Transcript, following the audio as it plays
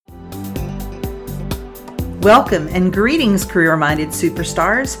Welcome and greetings, career-minded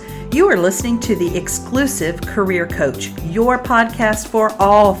superstars. You are listening to the exclusive Career Coach, your podcast for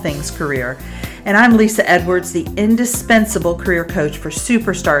all things career. And I'm Lisa Edwards, the indispensable career coach for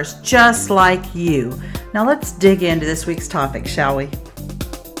superstars just like you. Now let's dig into this week's topic, shall we?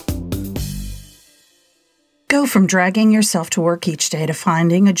 Go from dragging yourself to work each day to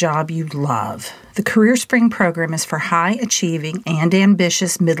finding a job you love. The Career Spring program is for high-achieving and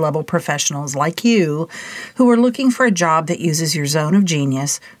ambitious mid-level professionals like you who are looking for a job that uses your zone of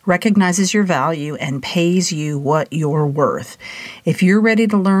genius, recognizes your value, and pays you what you're worth. If you're ready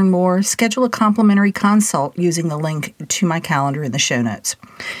to learn more, schedule a complimentary consult using the link to my calendar in the show notes.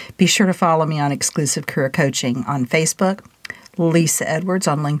 Be sure to follow me on Exclusive Career Coaching on Facebook, Lisa Edwards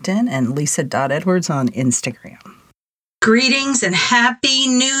on LinkedIn, and Lisa.Edwards on Instagram. Greetings and Happy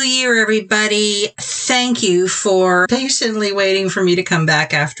New Year, everybody. Thank you for patiently waiting for me to come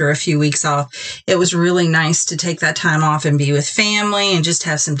back after a few weeks off. It was really nice to take that time off and be with family and just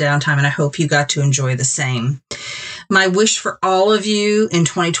have some downtime, and I hope you got to enjoy the same. My wish for all of you in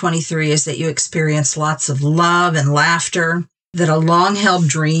 2023 is that you experience lots of love and laughter, that a long-held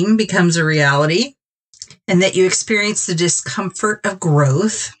dream becomes a reality, and that you experience the discomfort of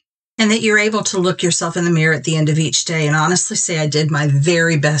growth, and that you're able to look yourself in the mirror at the end of each day and honestly say, I did my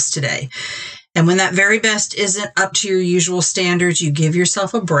very best today. And when that very best isn't up to your usual standards, you give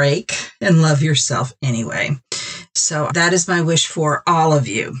yourself a break and love yourself anyway. So that is my wish for all of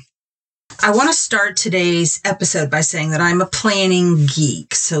you. I want to start today's episode by saying that I'm a planning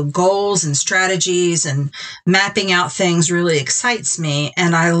geek. So goals and strategies and mapping out things really excites me.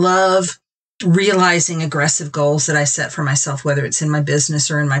 And I love realizing aggressive goals that I set for myself, whether it's in my business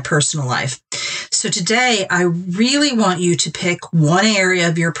or in my personal life. So today, I really want you to pick one area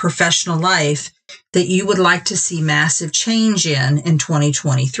of your professional life that you would like to see massive change in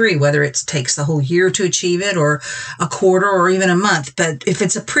 2023, whether it takes the whole year to achieve it or a quarter or even a month. But if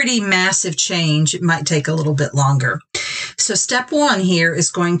it's a pretty massive change, it might take a little bit longer. So step one here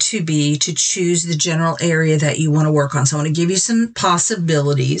is going to be to choose the general area that you want to work on. So I want to give you some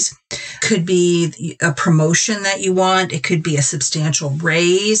possibilities. Could be a promotion that you want. It could be a substantial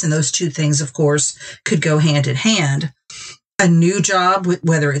raise. And those two things, of course, could go hand in hand. A new job,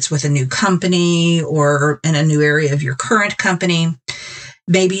 whether it's with a new company or in a new area of your current company.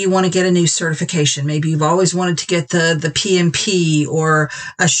 Maybe you want to get a new certification. Maybe you've always wanted to get the PMP or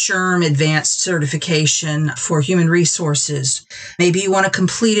a SHRM advanced certification for human resources. Maybe you want to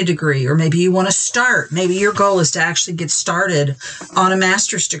complete a degree, or maybe you want to start. Maybe your goal is to actually get started on a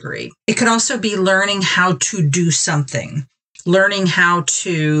master's degree. It could also be learning how to do something, learning how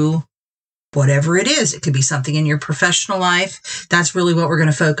to whatever it is. It could be something in your professional life. That's really what we're going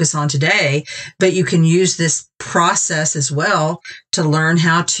to focus on today. But you can use this process as well to learn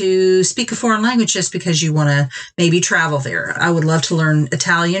how to speak a foreign language just because you want to maybe travel there. I would love to learn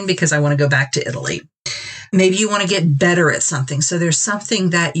Italian because I want to go back to Italy. Maybe you want to get better at something. So there's something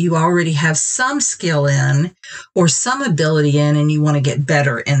that you already have some skill in or some ability in, and you want to get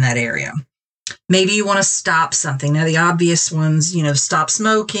better in that area. Maybe you want to stop something. Now, the obvious ones, stop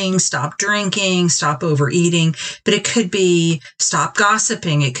smoking, stop drinking, stop overeating, but it could be stop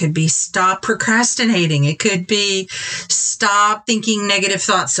gossiping. It could be stop procrastinating. It could be stop thinking negative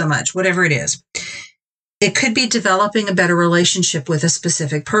thoughts so much, whatever it is. It could be developing a better relationship with a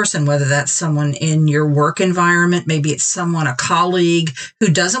specific person, whether that's someone in your work environment, maybe it's someone, a colleague who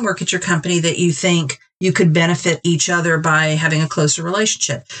doesn't work at your company that you think you could benefit each other by having a closer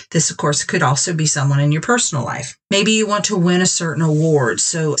relationship. This, of course, could also be someone in your personal life. Maybe you want to win a certain award,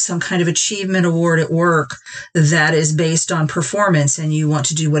 so some kind of achievement award at work that is based on performance, and you want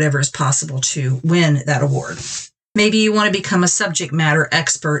to do whatever is possible to win that award. Maybe you want to become a subject matter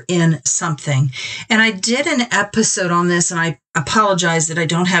expert in something. And I did an episode on this, and I apologize that I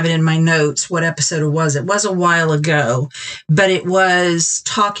don't have it in my notes what episode it was. It was a while ago, but it was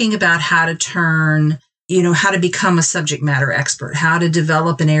talking about how to turn, how to become a subject matter expert, how to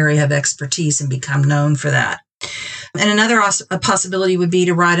develop an area of expertise and become known for that. And another possibility would be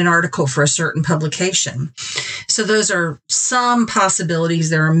to write an article for a certain publication. So those are some possibilities.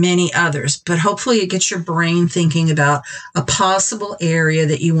 There are many others, but hopefully it gets your brain thinking about a possible area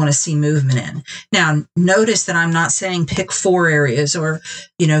that you want to see movement in. Now, notice that I'm not saying pick 4 areas or,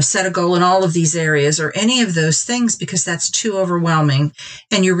 set a goal in all of these areas or any of those things, because that's too overwhelming.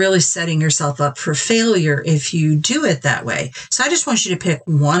 And you're really setting yourself up for failure if you do it that way. So I just want you to pick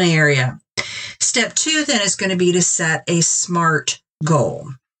one area. Step 2 then is going to be to set a SMART goal.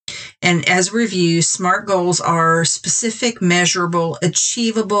 And as a review, SMART goals are specific, measurable,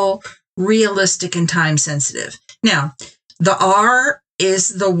 achievable, realistic, and time sensitive. Now, the R is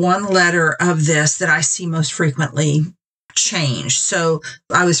the one letter of this that I see most frequently change. So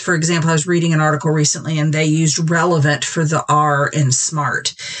for example, I was reading an article recently and they used relevant for the R in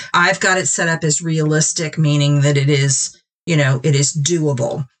SMART. I've got it set up as realistic, meaning that it is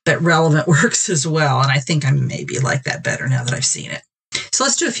doable, but relevant works as well. And I think I maybe like that better now that I've seen it. So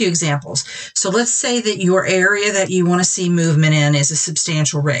let's do a few examples. So let's say that your area that you want to see movement in is a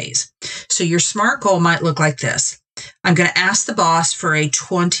substantial raise. So your SMART goal might look like this. I'm going to ask the boss for a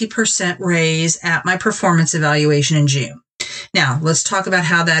 20% raise at my performance evaluation in June. Now, let's talk about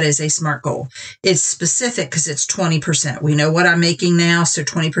how that is a SMART goal. It's specific because it's 20%. We know what I'm making now, so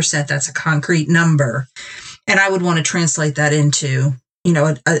 20%, that's a concrete number. And I would want to translate that into,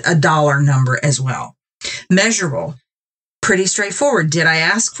 a dollar number as well. Measurable, pretty straightforward. Did I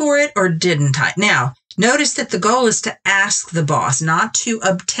ask for it or didn't I? Now, notice that the goal is to ask the boss, not to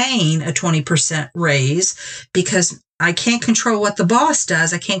obtain a 20% raise, because I can't control what the boss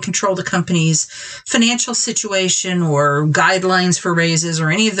does. I can't control the company's financial situation or guidelines for raises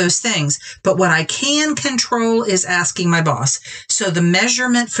or any of those things. But what I can control is asking my boss. So the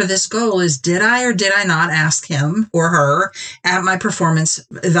measurement for this goal is, did I or did I not ask him or her at my performance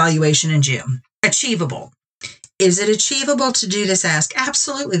evaluation in June? Achievable. Is it achievable to do this ask?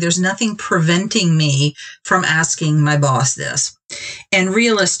 Absolutely. There's nothing preventing me from asking my boss this. And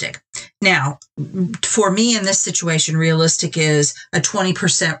realistic. Now, for me in this situation, realistic is a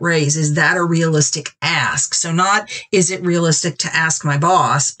 20% raise. Is that a realistic ask? So not, is it realistic to ask my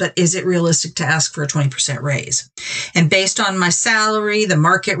boss, but is it realistic to ask for a 20% raise? And based on my salary, the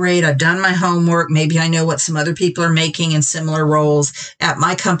market rate, I've done my homework. Maybe I know what some other people are making in similar roles at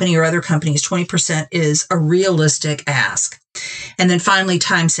my company or other companies. 20% is a realistic ask. And then finally,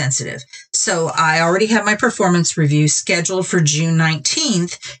 time sensitive. So I already have my performance review scheduled for June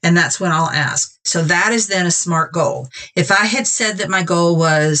 19th, and that's when I'll ask. So that is then a SMART goal. If I had said that my goal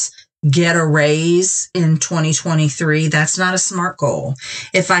was get a raise in 2023, that's not a SMART goal.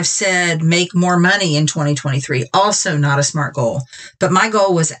 If I've said make more money in 2023, also not a SMART goal. But my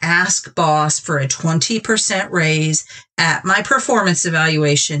goal was ask boss for a 20% raise at my performance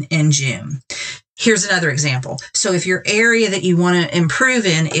evaluation in June. Here's another example. So if your area that you want to improve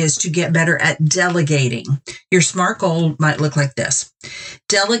in is to get better at delegating, your SMART goal might look like this.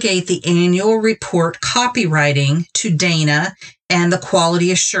 Delegate the annual report copywriting to Dana and the quality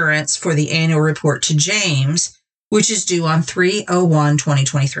assurance for the annual report to James, which is due on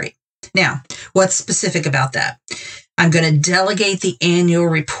 3/01/2023. Now, what's specific about that? I'm going to delegate the annual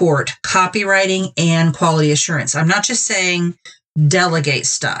report copywriting and quality assurance. I'm not just saying delegate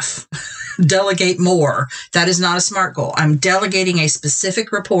stuff. Delegate more. That is not a SMART goal. I'm delegating a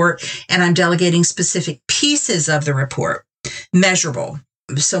specific report and I'm delegating specific pieces of the report. Measurable.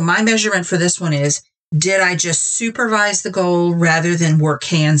 So my measurement for this one is, did I just supervise the goal rather than work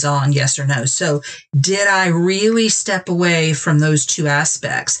hands-on, yes or no? So did I really step away from those two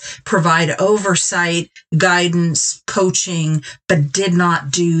aspects, provide oversight, guidance, coaching, but did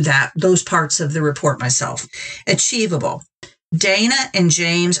not do those parts of the report myself? Achievable. Dana and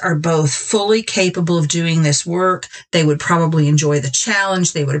James are both fully capable of doing this work. They would probably enjoy the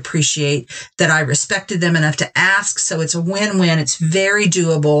challenge. They would appreciate that I respected them enough to ask. So it's a win-win. It's very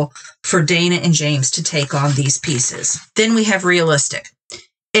doable for Dana and James to take on these pieces. Then we have realistic.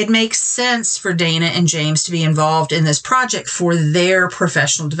 It makes sense for Dana and James to be involved in this project for their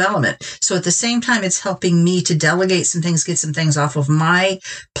professional development. So at the same time, it's helping me to delegate some things, get some things off of my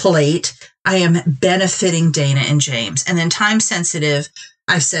plate. I am benefiting Dana and James. And then time sensitive,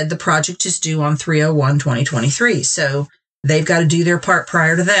 I've said the project is due on 3/01/2023. So they've got to do their part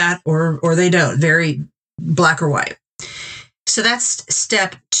prior to that, or they don't. Very black or white. So that's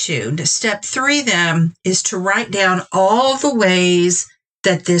step 2. Step 3 then is to write down all the ways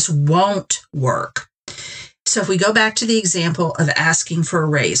that this won't work. So if we go back to the example of asking for a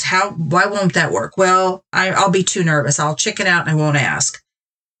raise, why won't that work? Well, I'll be too nervous. I'll chicken out and I won't ask.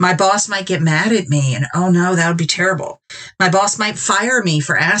 My boss might get mad at me and, oh no, that would be terrible. My boss might fire me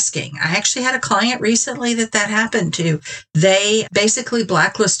for asking. I actually had a client recently that happened to. They basically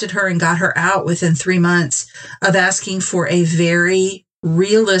blacklisted her and got her out within 3 months of asking for a very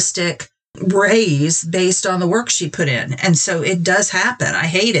realistic raise based on the work she put in. And so it does happen. I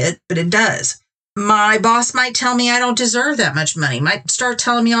hate it, but it does. My boss might tell me I don't deserve that much money, might start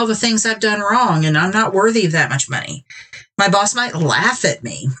telling me all the things I've done wrong and I'm not worthy of that much money. My boss might laugh at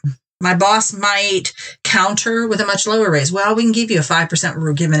me. My boss might counter with a much lower raise. Well, we can give you a 5%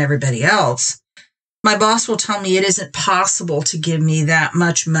 we're giving everybody else. My boss will tell me it isn't possible to give me that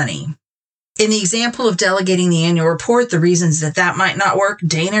much money. In the example of delegating the annual report, the reasons that might not work,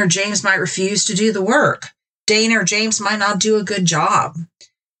 Dana or James might refuse to do the work. Dana or James might not do a good job.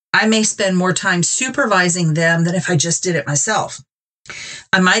 I may spend more time supervising them than if I just did it myself.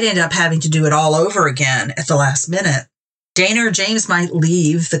 I might end up having to do it all over again at the last minute. Dana or James might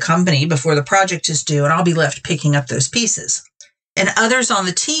leave the company before the project is due, and I'll be left picking up those pieces. And others on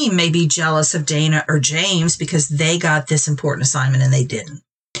the team may be jealous of Dana or James because they got this important assignment and they didn't.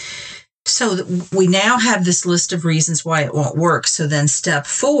 So we now have this list of reasons why it won't work. So then step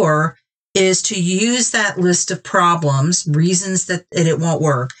 4 is to use that list of problems, reasons that it won't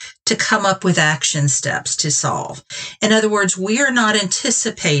work, to come up with action steps to solve. In other words, we are not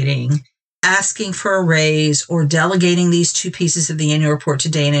anticipating asking for a raise or delegating these 2 pieces of the annual report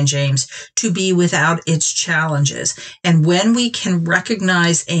to Dana and James to be without its challenges. And when we can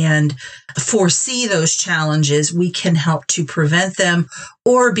recognize and foresee those challenges, we can help to prevent them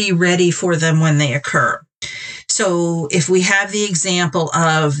or be ready for them when they occur. So if we have the example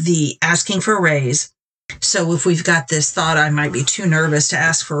of the asking for a raise, so if we've got this thought, I might be too nervous to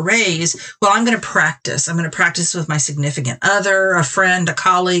ask for a raise, well, I'm going to practice. I'm going to practice with my significant other, a friend, a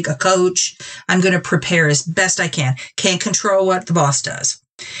colleague, a coach. I'm going to prepare as best I can. Can't control what the boss does.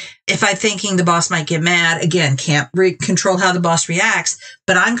 If I'm thinking the boss might get mad, again, can't control how the boss reacts,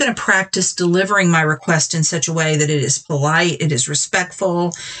 but I'm going to practice delivering my request in such a way that it is polite, it is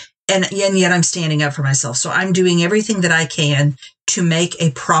respectful, and yet I'm standing up for myself. So I'm doing everything that I can to make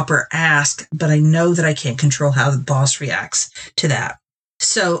a proper ask, but I know that I can't control how the boss reacts to that.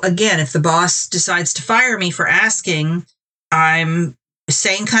 So again, if the boss decides to fire me for asking, I'm the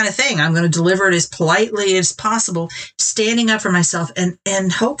same kind of thing. I'm going to deliver it as politely as possible, standing up for myself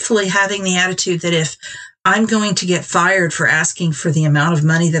and hopefully having the attitude that if I'm going to get fired for asking for the amount of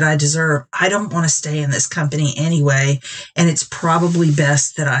money that I deserve, I don't want to stay in this company anyway. And it's probably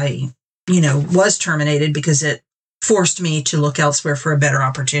best that I, was terminated because it forced me to look elsewhere for a better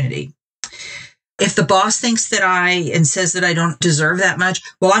opportunity. If the boss thinks that and says that I don't deserve that much,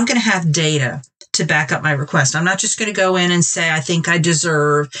 well, I'm going to have data to back up my request. I'm not just going to go in and say, I think I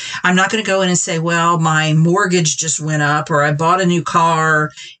deserve. I'm not going to go in and say, well, my mortgage just went up, or I bought a new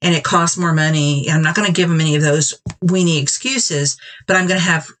car and it costs more money. I'm not going to give them any of those weenie excuses, but I'm going to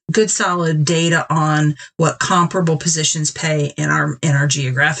have good solid data on what comparable positions pay in our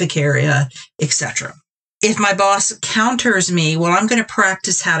geographic area, etc. If my boss counters me, well, I'm going to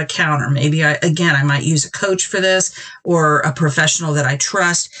practice how to counter. Maybe I might use a coach for this or a professional that I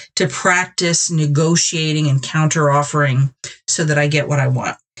trust to practice negotiating and counter offering so that I get what I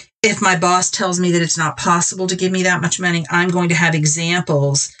want. If my boss tells me that it's not possible to give me that much money, I'm going to have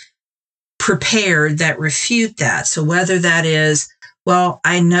examples prepared that refute that. So whether that is, well,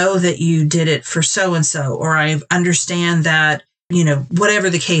 I know that you did it for so-and-so, or I understand that whatever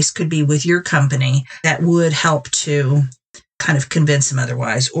the case could be with your company, that would help to kind of convince them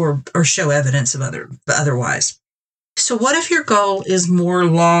otherwise or show evidence of otherwise. So what if your goal is more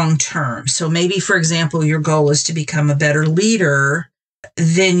long-term? So maybe, for example, your goal is to become a better leader.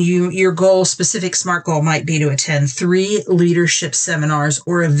 Then your goal, specific SMART goal, might be to attend 3 leadership seminars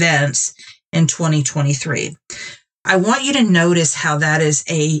or events in 2023. I want you to notice how that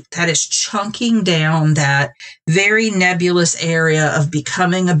is chunking down that very nebulous area of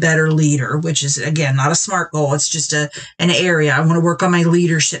becoming a better leader, which is, again, not a SMART goal. It's just an area. I want to work on my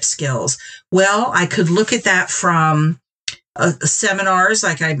leadership skills. Well, I could look at that from seminars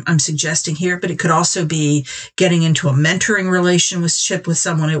like I'm suggesting here, but it could also be getting into a mentoring relationship with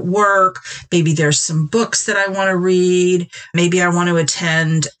someone at work. Maybe there's some books that I want to read. Maybe I want to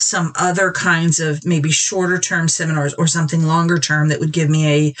attend some other kinds of maybe shorter term seminars or something longer term that would give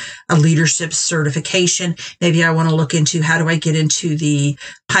me a leadership certification. Maybe I want to look into how do I get into the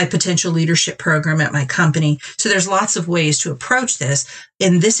high potential leadership program at my company. So there's lots of ways to approach this.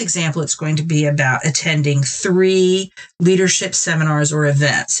 In this example, it's going to be about attending 3 leadership seminars or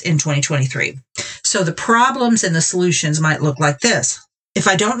events in 2023. So the problems and the solutions might look like this. If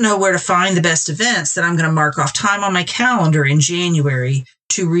I don't know where to find the best events, then I'm going to mark off time on my calendar in January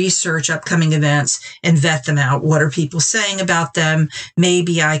to research upcoming events and vet them out. What are people saying about them?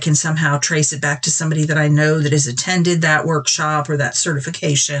 Maybe I can somehow trace it back to somebody that I know that has attended that workshop or that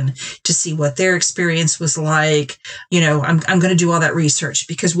certification to see what their experience was like. I'm going to do all that research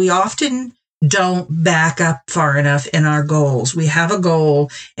because we often don't back up far enough in our goals. We have a goal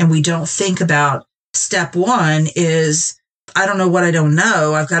and we don't think about step 1 is, I don't know what I don't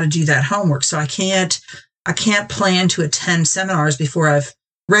know. I've got to do that homework. So I can't plan to attend seminars before I've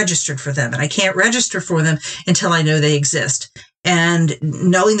registered for them. And I can't register for them until I know they exist. And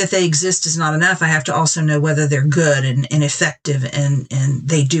knowing that they exist is not enough. I have to also know whether they're good and effective and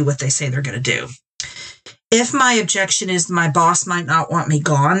they do what they say they're going to do. If my objection is my boss might not want me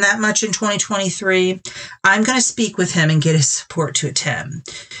gone that much in 2023, I'm going to speak with him and get his support to attend.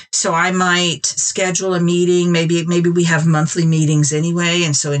 So I might schedule a meeting. Maybe we have monthly meetings anyway.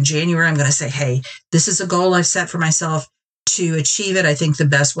 And so in January, I'm going to say, hey, this is a goal I've set for myself. To achieve it, I think the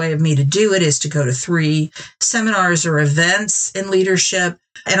best way of me to do it is to go to 3 seminars or events in leadership.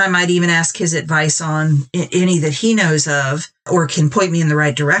 And I might even ask his advice on any that he knows of or can point me in the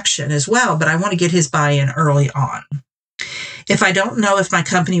right direction as well. But I want to get his buy-in early on. If I don't know if my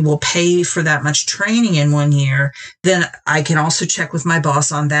company will pay for that much training in 1 year, then I can also check with my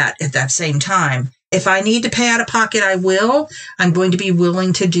boss on that at that same time. If I need to pay out of pocket, I will. I'm going to be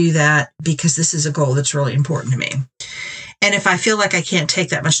willing to do that because this is a goal that's really important to me. And if I feel like I can't take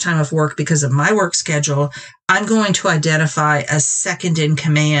that much time off work because of my work schedule, I'm going to identify a second in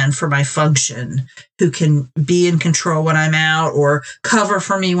command for my function who can be in control when I'm out or cover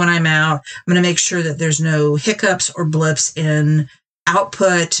for me when I'm out. I'm going to make sure that there's no hiccups or blips in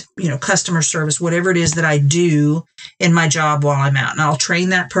output, customer service, whatever it is that I do in my job while I'm out. And I'll train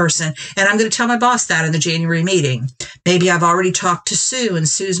that person. And I'm going to tell my boss that in the January meeting. Maybe I've already talked to Sue and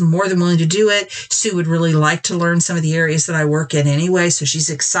Sue's more than willing to do it. Sue would really like to learn some of the areas that I work in anyway. So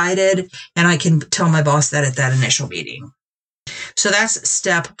she's excited. And I can tell my boss that at that initial meeting. So that's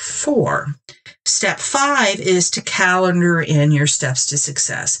step 4. Step 5 is to calendar in your steps to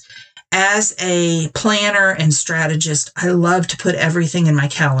success. As a planner and strategist, I love to put everything in my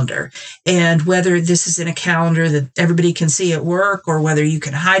calendar. And whether this is in a calendar that everybody can see at work, or whether you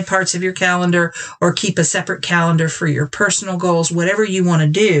can hide parts of your calendar or keep a separate calendar for your personal goals, whatever you want to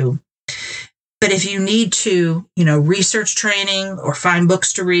do. But if you need to, research training or find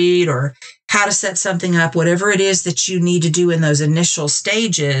books to read or how to set something up, whatever it is that you need to do in those initial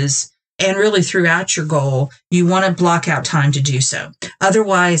stages, and really throughout your goal, you want to block out time to do so.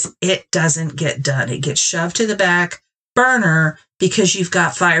 Otherwise, it doesn't get done. It gets shoved to the back burner because you've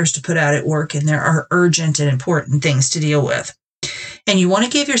got fires to put out at work and there are urgent and important things to deal with. And you want to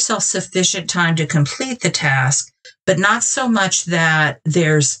give yourself sufficient time to complete the task, but not so much that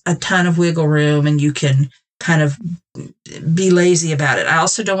there's a ton of wiggle room and you can kind of be lazy about it. I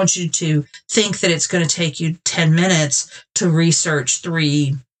also don't want you to think that it's going to take you 10 minutes to research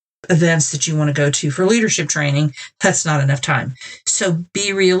 3 events that you want to go to for leadership training. That's not enough time. So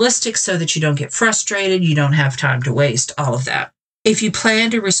be realistic so that you don't get frustrated. You don't have time to waste, all of that. If you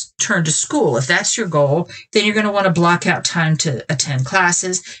plan to return to school, if that's your goal, then you're going to want to block out time to attend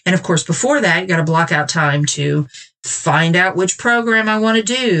classes. And of course, before that, you got to block out time to find out which program I want to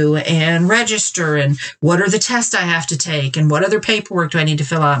do and register and what are the tests I have to take and what other paperwork do I need to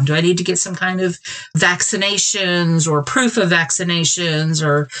fill out? And do I need to get some kind of vaccinations or proof of vaccinations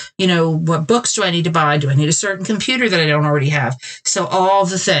or, what books do I need to buy? Do I need a certain computer that I don't already have? So all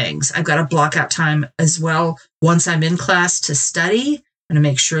the things, I've got to block out time as well once I'm in class to study and to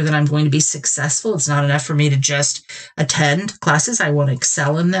make sure that I'm going to be successful. It's not enough for me to just attend classes. I want to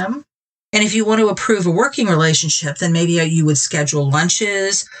excel in them. And if you want to improve a working relationship, then maybe you would schedule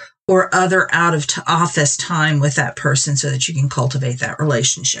lunches or other out of office time with that person so that you can cultivate that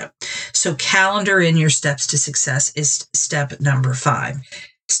relationship. So calendar in your steps to success is step number 5.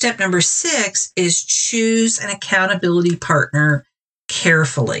 Step number 6 is choose an accountability partner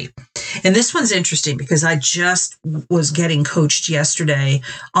carefully. And this one's interesting because I just was getting coached yesterday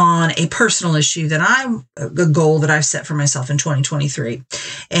on a personal issue a goal that I've set for myself in 2023.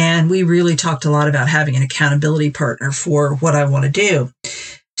 And we really talked a lot about having an accountability partner for what I want to do.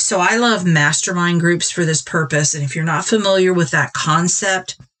 So I love mastermind groups for this purpose. And if you're not familiar with that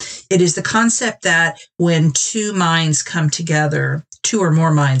concept, it is the concept that when 2 minds come together, 2 or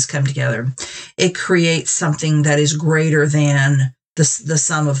more minds come together, it creates something that is greater than the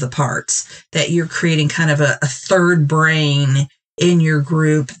sum of the parts, that you're creating kind of a third brain in your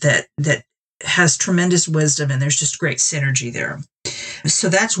group that has tremendous wisdom and there's just great synergy there. So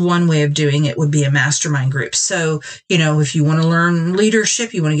that's one way of doing it, would be a mastermind group. So, if you want to learn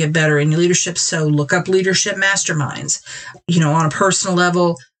leadership, you want to get better in leadership. So look up leadership masterminds, on a personal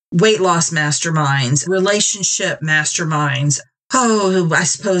level, weight loss masterminds, relationship masterminds. Oh, I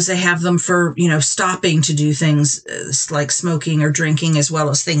suppose they have them for, stopping to do things like smoking or drinking, as well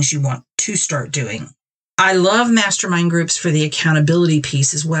as things you want to start doing. I love mastermind groups for the accountability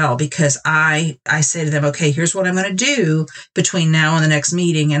piece as well, because I say to them, okay, here's what I'm going to do between now and the next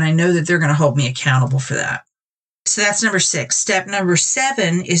meeting. And I know that they're going to hold me accountable for that. So that's number 6. Step number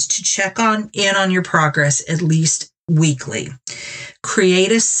 7 is to check in on your progress at least weekly.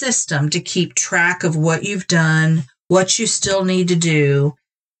 Create a system to keep track of what you've done, what you still need to do.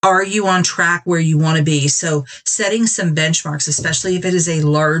 Are you on track where you want to be? So setting some benchmarks, especially if it is a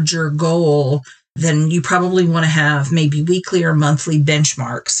larger goal, then you probably want to have maybe weekly or monthly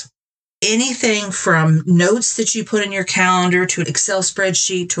benchmarks. Anything from notes that you put in your calendar to an Excel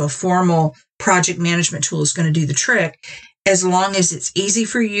spreadsheet to a formal project management tool is going to do the trick, as long as it's easy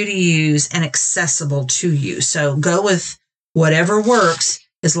for you to use and accessible to you. So go with whatever works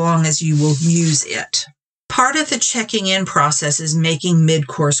as long as you will use it. Part of the checking in process is making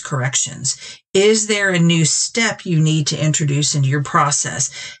mid-course corrections. Is there a new step you need to introduce into your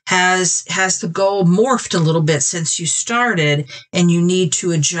process? Has the goal morphed a little bit since you started and you need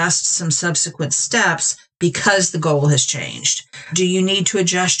to adjust some subsequent steps because the goal has changed? Do you need to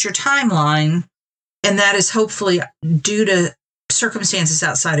adjust your timeline? And that is hopefully due to circumstances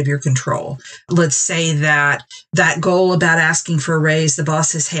outside of your control. Let's say that goal about asking for a raise, the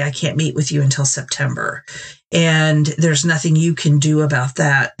boss says, hey, I can't meet with you until September. And there's nothing you can do about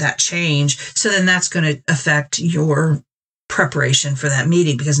that change. So then that's going to affect your preparation for that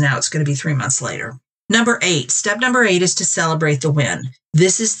meeting because now it's going to be 3 months later. Step number 8 is to celebrate the win.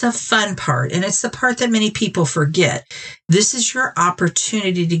 This is the fun part, and it's the part that many people forget. This is your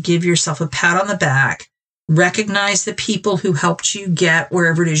opportunity to give yourself a pat on the back, recognize the people who helped you get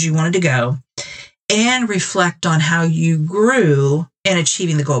wherever it is you wanted to go, and reflect on how you grew in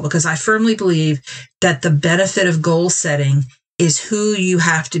achieving the goal. Because I firmly believe that the benefit of goal setting is who you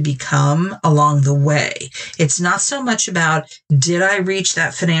have to become along the way. It's not so much about, did I reach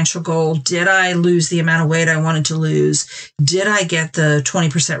that financial goal? Did I lose the amount of weight I wanted to lose? Did I get the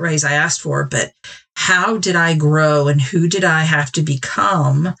 20% raise I asked for? But how did I grow and who did I have to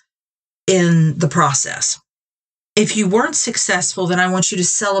become in the process? If you weren't successful, then I want you to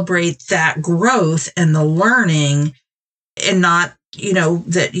celebrate that growth and the learning, and not,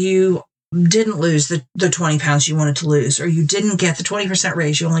 that you didn't lose the 20 pounds you wanted to lose, or you didn't get the 20%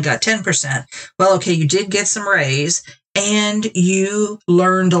 raise, you only got 10%. Well, okay, you did get some raise and you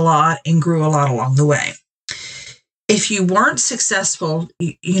learned a lot and grew a lot along the way. If you weren't successful,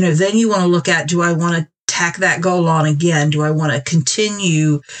 then you want to look at, do I want to tack that goal on again? Do I want to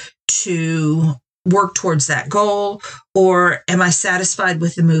continue to work towards that goal, or am I satisfied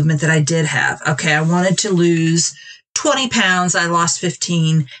with the movement that I did have? Okay, I wanted to lose 20 pounds. I lost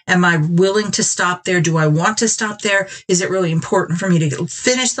 15. Am I willing to stop there? Do I want to stop there? Is it really important for me to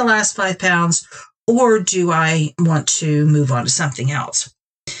finish the last 5 pounds, or do I want to move on to something else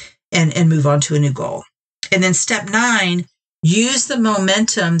and move on to a new goal? And then step 9, use the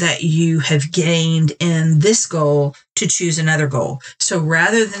momentum that you have gained in this goal to choose another goal. So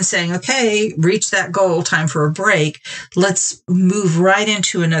rather than saying, okay, reach that goal, time for a break, let's move right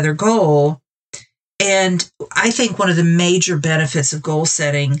into another goal. And I think one of the major benefits of goal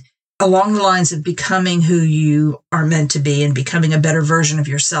setting, along the lines of becoming who you are meant to be and becoming a better version of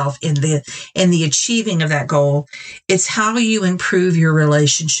yourself in the achieving of that goal, it's how you improve your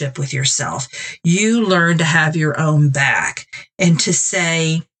relationship with yourself. You learn to have your own back and to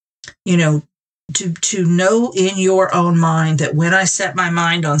say, to know in your own mind that when I set my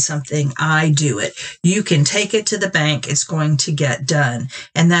mind on something, I do it. You can take it to the bank. It's going to get done.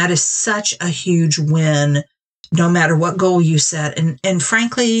 And that is such a huge win, no matter what goal you set. And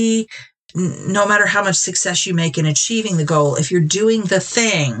frankly, no matter how much success you make in achieving the goal, if you're doing the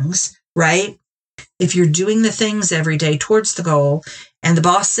things, right? If you're doing the things every day towards the goal and the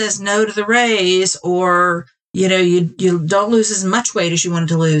boss says no to the raise, or, you don't lose as much weight as you wanted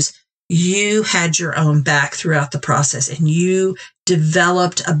to lose, you had your own back throughout the process and you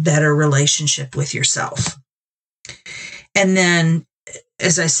developed a better relationship with yourself. And then,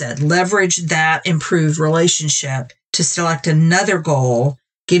 as I said, leverage that improved relationship to select another goal.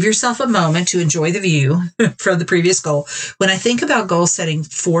 Give yourself a moment to enjoy the view from the previous goal. When I think about goal setting,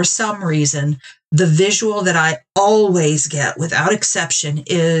 for some reason, the visual that I always get without exception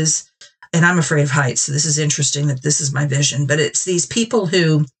is, and I'm afraid of heights, so this is interesting that this is my vision, but it's these people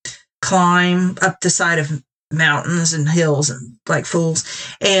who climb up the side of mountains and hills and like fools.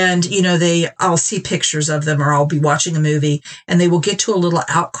 And, I'll see pictures of them, or I'll be watching a movie and they will get to a little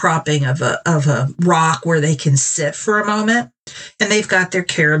outcropping of a rock where they can sit for a moment. And they've got their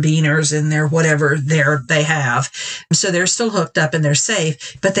carabiners and their whatever they have. So they're still hooked up and they're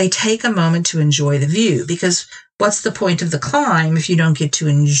safe, but they take a moment to enjoy the view, because what's the point of the climb if you don't get to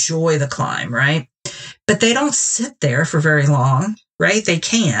enjoy the climb, right? But they don't sit there for very long, right? They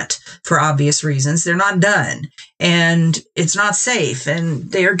can't, for obvious reasons. They're not done and it's not safe and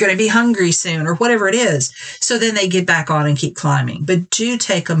they're going to be hungry soon or whatever it is. So then they get back on and keep climbing. But do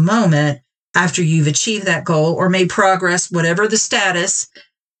take a moment after you've achieved that goal or made progress, whatever the status,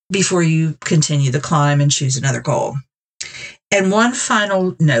 before you continue the climb and choose another goal. And one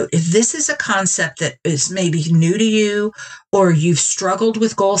final note, if this is a concept that is maybe new to you, or you've struggled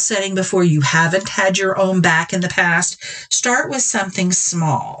with goal setting before, you haven't had your own back in the past, start with something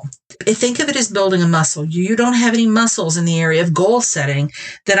small. Think of it as building a muscle. You don't have any muscles in the area of goal setting,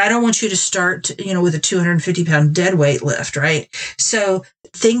 then I don't want you to start, with a 250-pound dead weight lift, right? So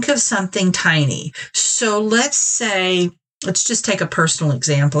think of something tiny. So let's just take a personal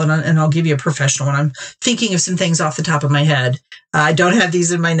example, and I'll give you a professional one. I'm thinking of some things off the top of my head. I don't have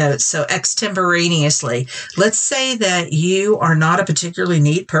these in my notes. So extemporaneously, let's say that you are not a particularly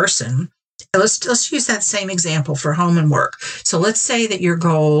neat person. Let's use that same example for home and work. So let's say that your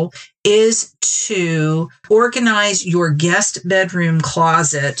goal is to organize your guest bedroom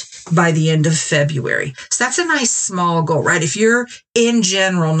closet by the end of February. So that's a nice small goal, right? If you're in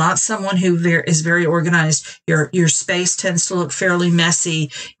general not someone who is very organized, your space tends to look fairly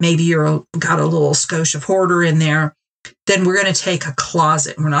messy. Maybe you're got a little skosh of hoarder in there. Then we're going to take a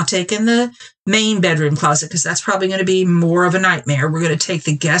closet. We're not taking the main bedroom closet because that's probably going to be more of a nightmare. We're going to take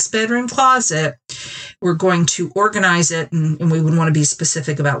the guest bedroom closet. We're going to organize it, and we would want to be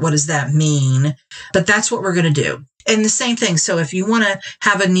specific about what does that mean. But that's what we're going to do. And the same thing. So if you want to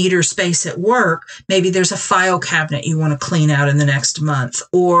have a neater space at work, maybe there's a file cabinet you want to clean out in the next month,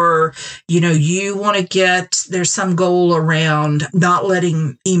 or, you want to there's some goal around not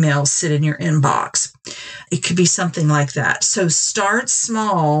letting emails sit in your inbox. It could be something like that. So start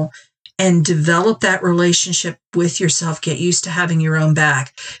small and develop that relationship with yourself. Get used to having your own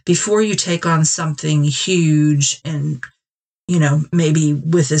back before you take on something huge and maybe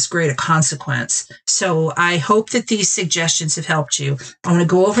with this great a consequence. So I hope that these suggestions have helped you. I want to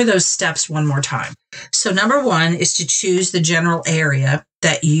go over those steps one more time. So number 1 is to choose the general area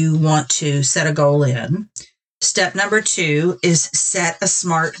that you want to set a goal in. Step number 2 is set a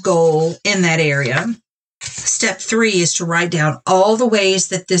SMART goal in that area. Step 3 is to write down all the ways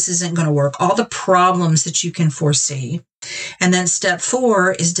that this isn't going to work, all the problems that you can foresee. And then step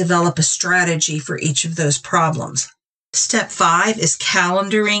 4 is develop a strategy for each of those problems. Step 5 is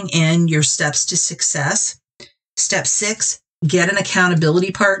calendaring in your steps to success. Step 6, get an accountability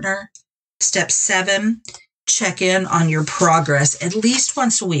partner. Step 7, check in on your progress at least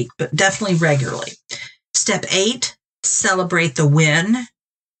once a week, but definitely regularly. Step 8, celebrate the win.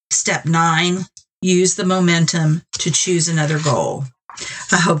 Step 9, use the momentum to choose another goal.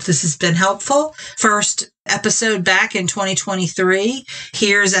 I hope this has been helpful. First episode back in 2023.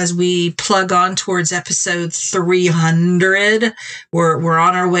 Here's as we plug on towards episode 300. We're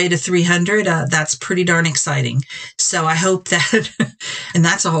on our way to 300. That's pretty darn exciting. So I hope that, and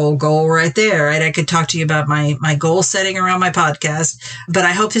that's a whole goal right there, right? I could talk to you about my goal setting around my podcast, but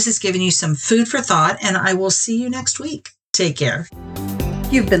I hope this has given you some food for thought, and I will see you next week. Take care.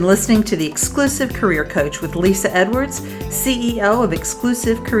 You've been listening to The Exclusive Career Coach with Lisa Edwards, CEO of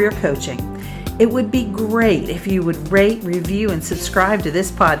Exclusive Career Coaching. It would be great if you would rate, review, and subscribe to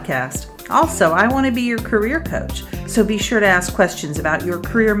this podcast. Also, I want to be your career coach, so be sure to ask questions about your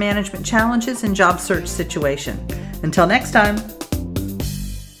career management challenges and job search situation. Until next time.